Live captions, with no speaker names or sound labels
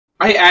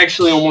I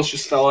actually almost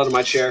just fell out of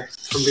my chair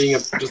from being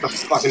just a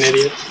fucking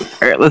idiot.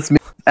 Alright, let's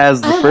make as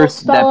the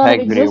first fell out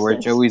DatPags of video where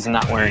existence. Joey's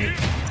not wearing it.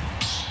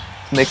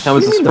 Next time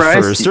was a The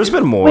surprise. first. There's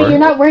been more. Wait, you're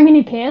not wearing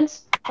any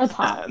pants? That's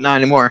hot. Not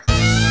anymore.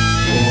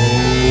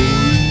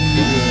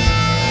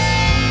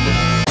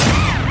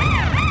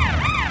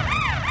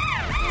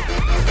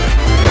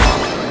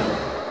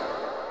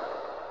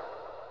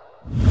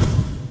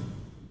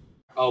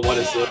 Oh, what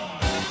is it?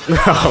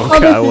 Oh Oh,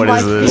 god, what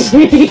is this?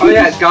 Oh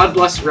yeah, God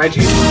bless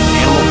Reggie.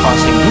 Animal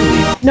Crossing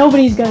movie.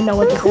 Nobody's gonna know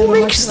what this is. Who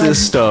unless makes you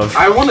this stuff?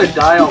 I want to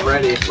die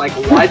already. Like,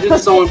 why did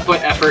someone put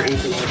effort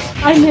into this?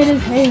 I made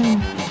his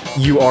hand.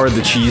 You are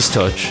the cheese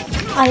touch.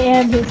 I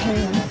am his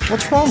hand.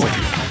 What's wrong with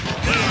you?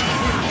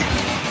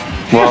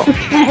 Well,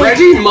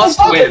 Reggie must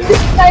win.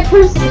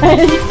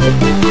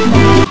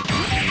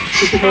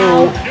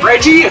 9%.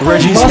 Reggie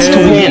Reggie's must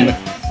head. win.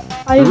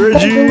 I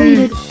Reggie.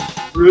 deleted.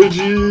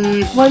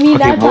 Reggie. Well, I mean,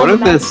 Okay, that but what time if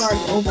the this- match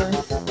started over.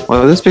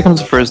 well, this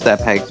becomes the first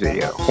DatPags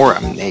video, or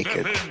I'm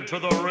naked.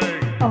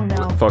 Oh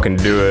no. Fucking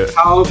do it.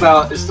 How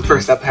about it's the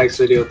first DatPags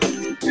video?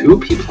 2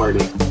 people are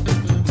naked.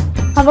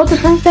 How about the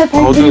first that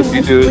I'll do it, video you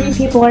where do it.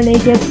 3 people are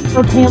naked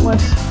or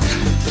pantless?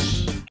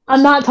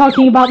 I'm not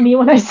talking about me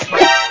when I say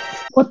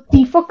what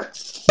the fuck?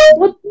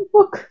 What the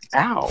fuck?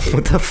 Ow.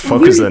 What the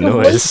fuck is that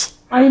noise?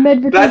 I am That's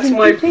advertising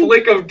my for tape.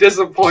 flick of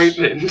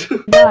disappointment.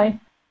 Die.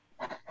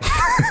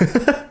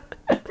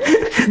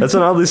 That's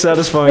an oddly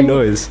satisfying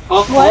noise.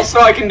 Also,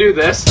 I can do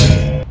this.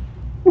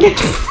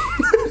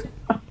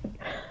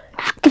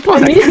 If I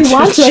made me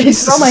want to, I can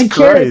throw my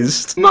chair.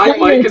 Christ. My Yeah,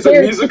 mic is a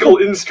there. musical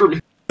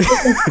instrument.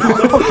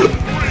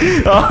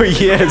 Oh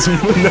yes,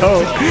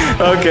 no.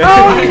 Okay.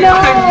 Oh no!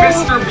 I'm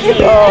Mr. Bean.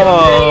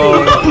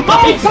 Oh. Oh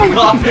my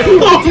god. Oh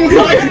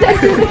my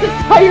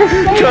Entire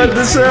face. Cut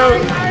this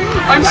out.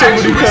 I'm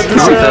Somebody cut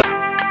this actually out.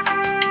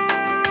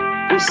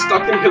 I'm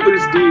stuck in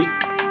Hitler's D.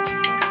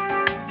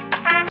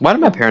 Why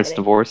did my parents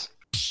divorce?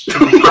 Oh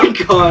my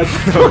god.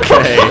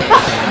 Okay.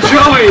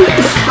 Joey,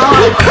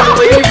 stop.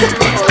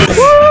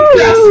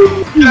 Yes.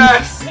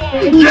 Yes.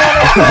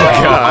 Yes.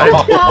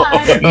 Oh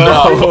god.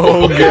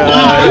 Oh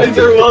god. Guys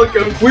are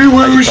welcome. Woo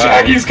woo,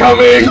 Shaggy's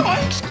coming.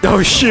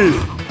 Oh shit.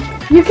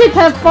 You kids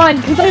have fun,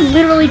 because I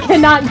literally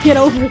cannot get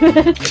over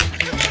this.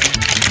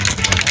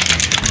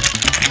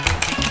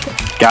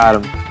 Got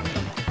him.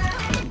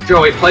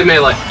 Joey, play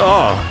melee.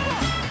 Oh.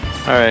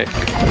 Alright.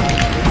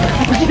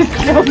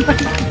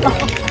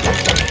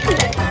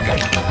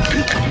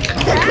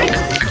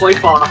 Play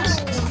Fox.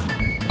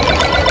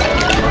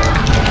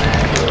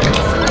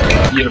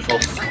 Beautiful.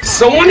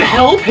 Someone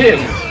help him!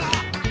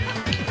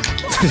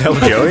 Help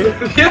Joey?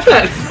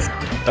 Yes!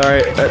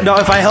 Alright. No,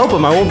 if I help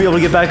him, I won't be able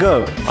to get back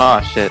up.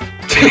 Oh shit.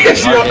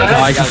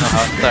 oh I got no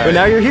house. But Sorry.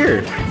 now you're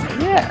here.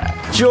 Yeah.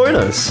 Join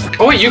us.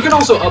 wait, you can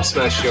also up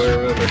smash Joey,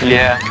 remember?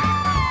 Yeah.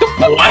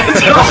 What?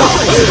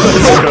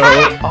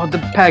 Oh, the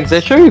DatPags. Did I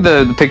show you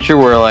the picture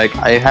where like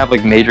I have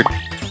like major?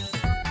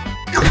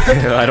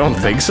 I don't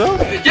think so.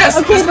 Yes!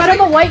 Okay, but I'm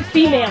a white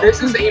female.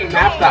 This is a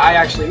map that I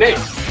actually made.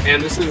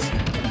 And this is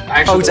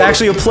actually Oh, it's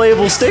actually a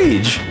playable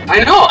stage.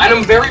 I know, and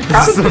I'm very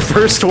proud This is of the it.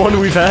 first one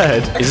we've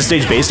had. Is the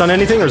stage based on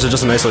anything, or is it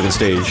just a nice looking It's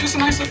stage? just a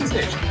nice looking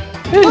stage.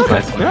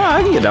 Yeah,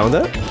 I can get down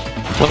with that.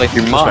 Well, like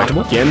your mom.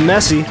 Respectable. Getting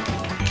messy.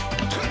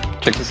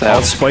 Check this I'll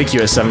out. spike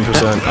you at 7%.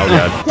 Oh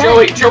god.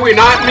 Joey,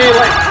 not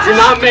melee. You're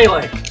not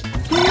melee.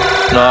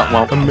 No,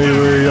 well. I'm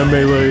melee, I'm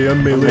melee,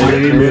 I'm melee,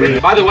 I'm melee.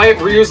 By the way,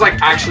 Ryu's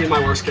like actually my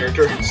worst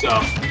character, so.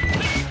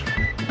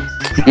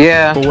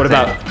 Yeah. But what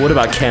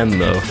about Ken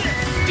though?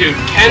 Dude,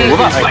 Ken What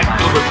is about- like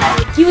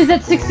overpowered. He was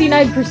at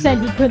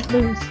 69%, he couldn't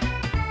lose.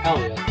 Hell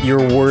yeah. Your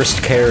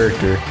worst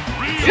character.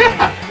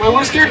 Yeah, my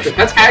worst character.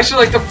 That's actually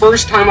like the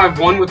first time I've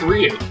won with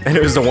Ryu. And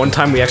it was the one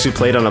time we actually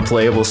played on a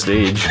playable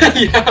stage.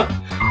 Yeah.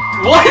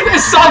 What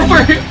is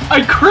software?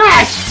 I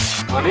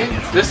crashed! Honey,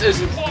 this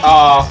isn't,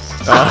 Oh,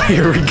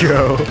 here we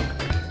go.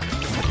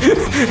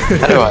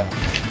 How do I?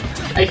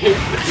 I hate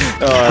this.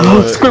 Oh, I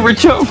love it. Squidward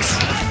chokes.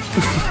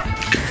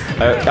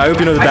 I hope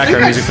you know the I background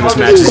think I music for this saw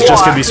match this is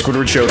just gonna one. be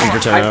Squidward choking for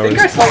 10 I hours. think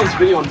I saw this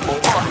video on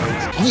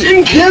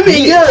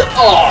Incoming!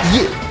 Oh!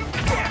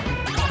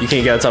 You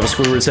can't get on top of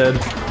Squidward's head.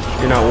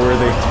 You're not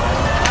worthy.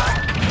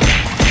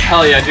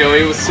 Hell yeah,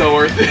 Joey, it was so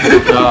worth it.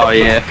 Oh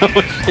yeah.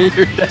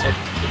 You're dead.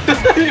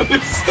 It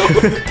was so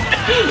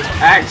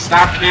Ag,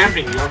 stop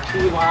camping, you have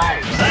 2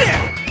 lives.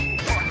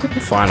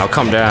 Fine, I'll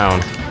come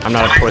down. I'm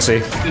not a pussy.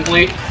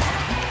 Simply,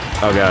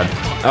 Oh god.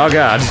 Oh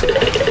god.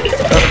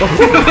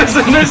 it was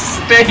a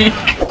mistake.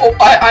 Oh,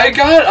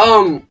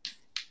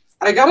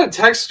 I got a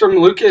text from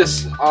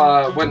Lucas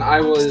when I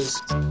was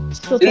in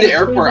the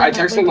airport. I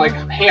texted him like,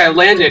 "Hey, I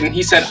landed," and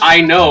he said, "I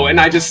know," and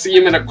I just see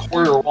him in a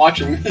corner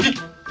watching me.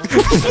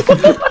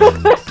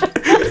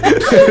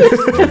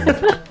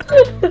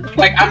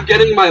 Like, I'm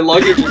getting my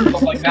luggage and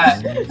stuff like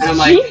that, and I'm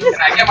like, Jesus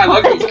and I get my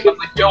luggage, and I'm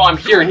like, "Yo, I'm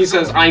here," and he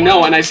says, "I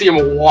know," and I see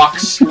him walk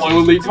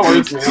slowly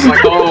towards me. I'm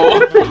like, "Oh."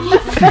 What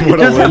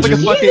a Just have, like, a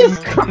legend.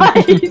 Jesus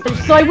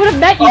Christ! So I would have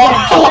met you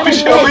Oh, then.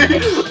 Joey!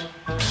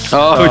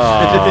 Oh.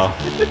 Aw.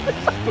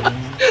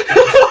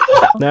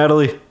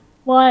 Natalie,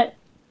 What?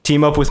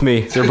 Team up with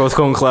me. They're both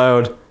going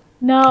cloud.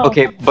 No.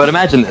 Okay, but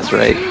imagine this,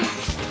 right?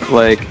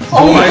 Like,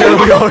 Oh my god,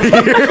 we're going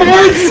here.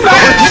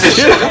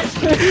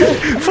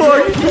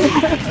 Fuck.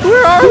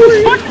 Where are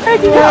we?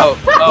 oh,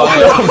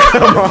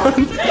 Come on.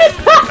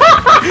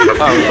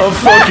 Of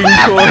fucking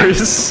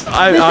course.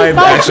 I'm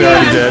actually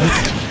already dead.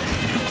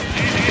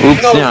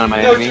 oops, No, yeah,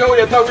 my no, enemy.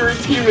 Joey, I thought we were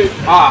teaming.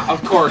 Ah,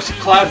 of course.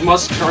 Cloud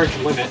must charge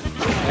limit.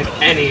 Like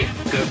any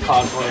good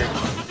Cloud player.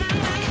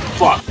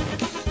 Fuck.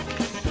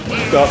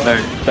 Oh,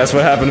 that's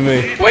what happened to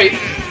me. Wait.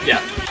 Yeah.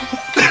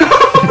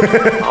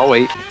 I'll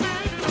wait.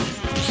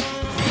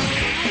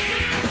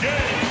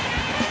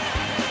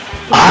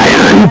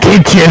 Iron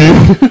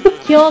Kitchen!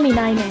 Kill me,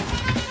 Nine.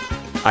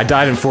 I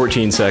died in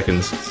 14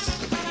 seconds.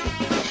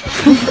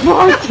 Yo,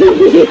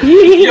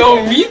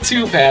 me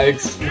too,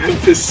 Bags.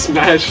 Memphis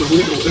smash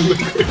illegal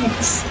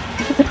immigrants.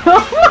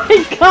 Oh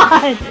my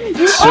god!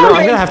 Sir,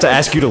 I'm gonna have to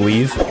ask you to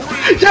leave.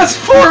 Yes,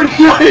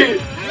 Fortnite!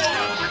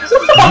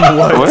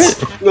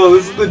 What? No,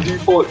 this is the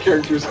default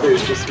character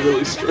space, just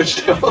really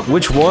stretched out.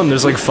 Which one?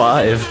 There's like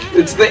 5.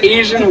 It's the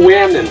Asian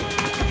woman.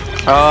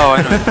 Oh,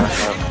 I know.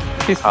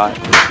 He's hot.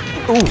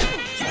 Ooh.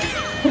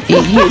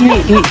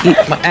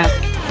 Eat my ass.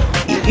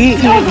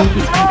 Eat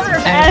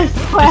Ass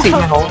clap.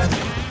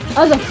 That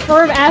was a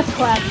firm ass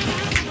clap.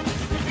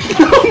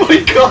 Oh my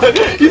god,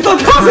 you thought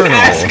that was an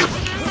ass?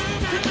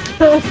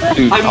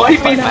 Dude, I might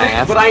be my thick,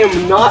 ass. but I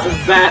am not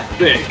that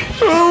thick.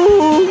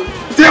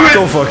 Damn it!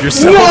 Go fuck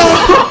yourself. No!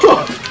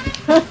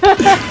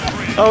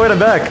 Oh, wait, I'm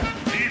back.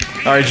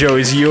 Alright,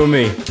 Joey, it's you and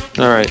me.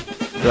 Alright.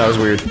 That was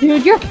weird.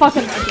 Dude, you're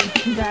fucking lucky.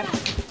 Congrats.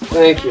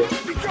 Thank you.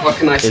 What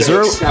can I say? Is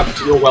there a- Except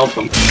you're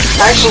welcome.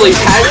 Actually,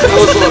 Tag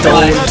knows what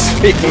Don't.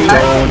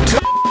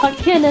 What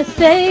can I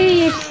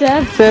say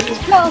except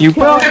You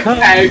welcome.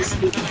 Tags.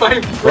 My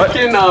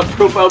freaking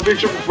profile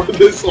picture before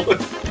this one.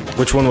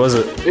 Which one was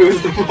it? It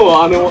was the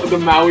Moana one, the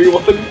Maui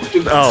one.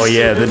 Just Oh,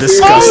 yeah, the Oh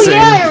disgusting.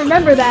 yeah, I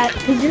remember that,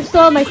 because you're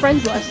still on my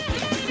friends list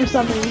for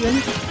some reason.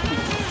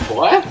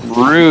 What?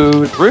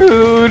 Rude.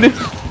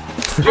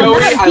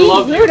 Joey, I Being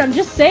love you. rude, I'm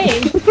just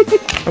saying.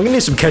 I'm gonna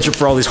need some ketchup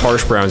for all these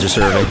harsh browns you're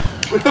serving.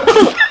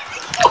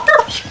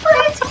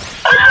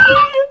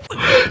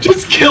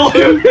 Just kill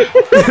him.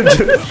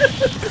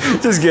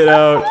 Just get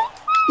out.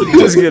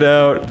 Just get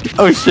out.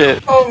 Oh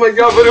shit. Oh my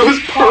god, but it was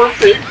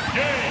perfect.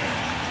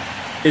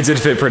 It did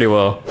fit pretty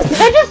well.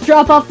 Can I just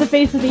drop off the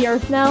face of the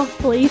earth now,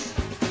 please?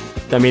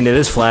 I mean, it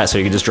is flat, so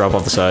you can just drop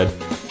off the side.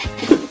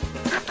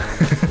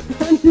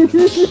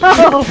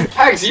 No!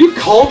 Tags, you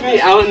called me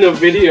out in a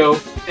video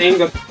saying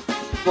that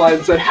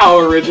slide said how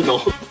original.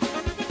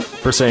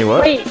 For saying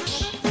what? Wait,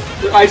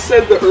 I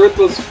said the earth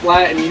was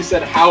flat and you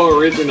said how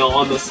original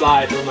on the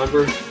side,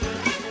 remember?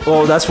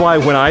 Well, that's why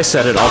when I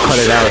said it, I'll cut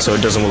it out so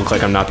it doesn't look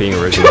like I'm not being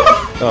original.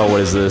 Oh,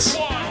 what is this?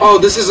 Oh,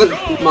 this isn't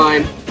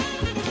mine.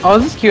 Oh,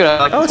 this is cute. I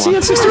like Oh, this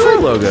it's the one.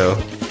 N64 logo.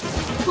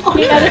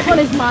 yeah, this one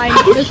is mine.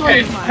 This one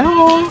is mine.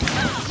 Oh,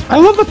 I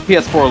love the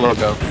PS4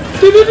 logo.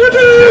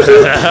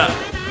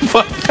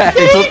 What the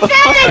heck? What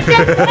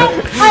the fuck?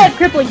 I have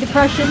crippling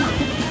depression.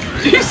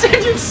 You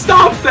said you'd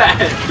stop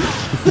that!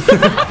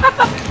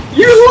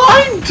 You're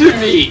lying to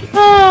me!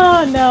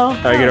 Oh no.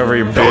 Alright, get over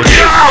here, bitch.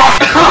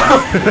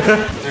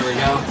 There we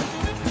go.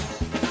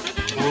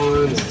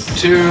 1,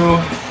 2,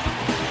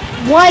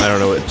 What? I don't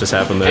know what just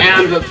happened there.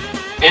 and a.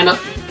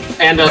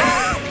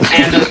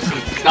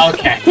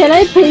 Okay, Can I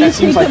That please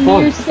seems take like a fun.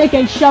 mirror stick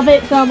and shove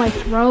it down my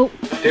throat?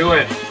 do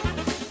it.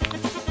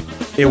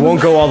 It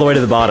won't go all the way to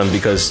the bottom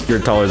because you're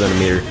taller than a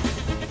meter.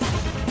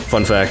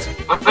 Fun fact.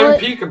 I'm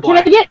Pika Can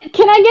I Black.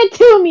 get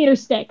 2 meter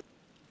sticks?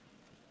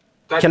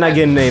 Can I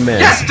get an amen?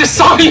 Yes,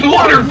 Dasani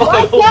water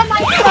Why bottle! can't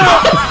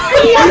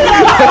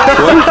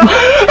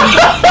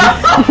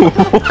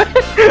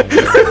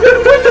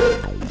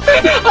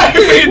I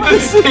made the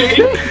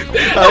scene!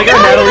 I like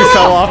how Natalie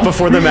fell off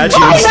before the match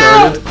even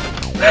started.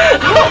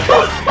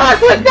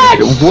 Fuck with that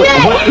shit! What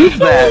is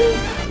that?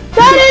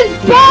 That is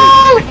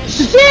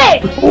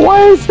bullshit!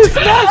 What is this?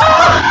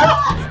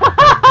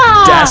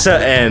 Dasa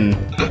N.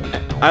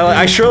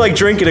 I sure like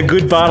drinking a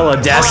good bottle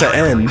of Dasa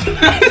N. Water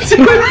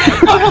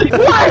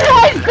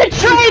has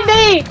betrayed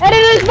me, and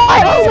it is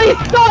my only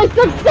source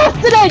of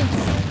sustenance!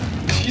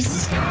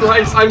 Jesus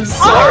Christ, I'm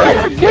sorry!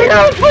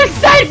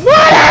 0%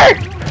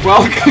 water!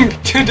 Welcome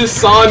to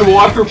Dasan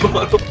water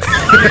bottle. Get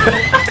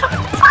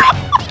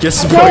I don't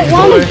spiked,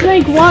 want to boy.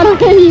 drink water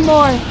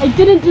anymore. I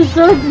didn't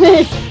deserve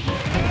this.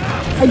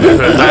 I didn't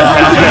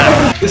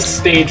deserve This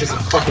stage is a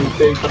fucking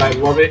thing, but I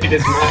love it. It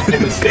is not a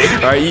mistake.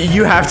 Alright,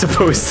 you have to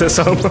post this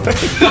online.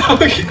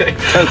 Okay.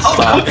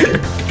 Stop.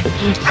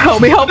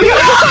 Help me, help me.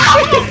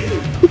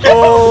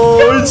 Oh,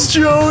 it's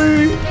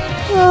Joey. this.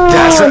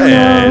 Dasa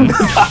N.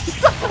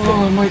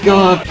 Oh my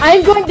god.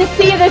 I'm going to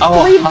see this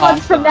Oh, 3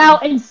 months from now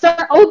and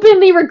start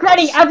openly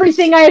regretting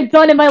everything I have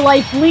done in my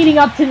life leading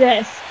up to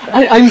this.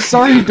 I'm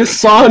sorry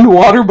Dasan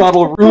water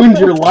bottle ruined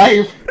your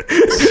life.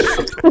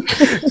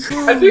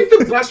 I think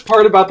the best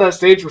part about that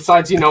stage,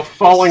 besides,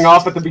 falling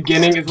off at the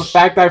beginning, is the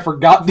fact that I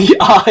forgot the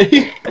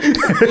eye.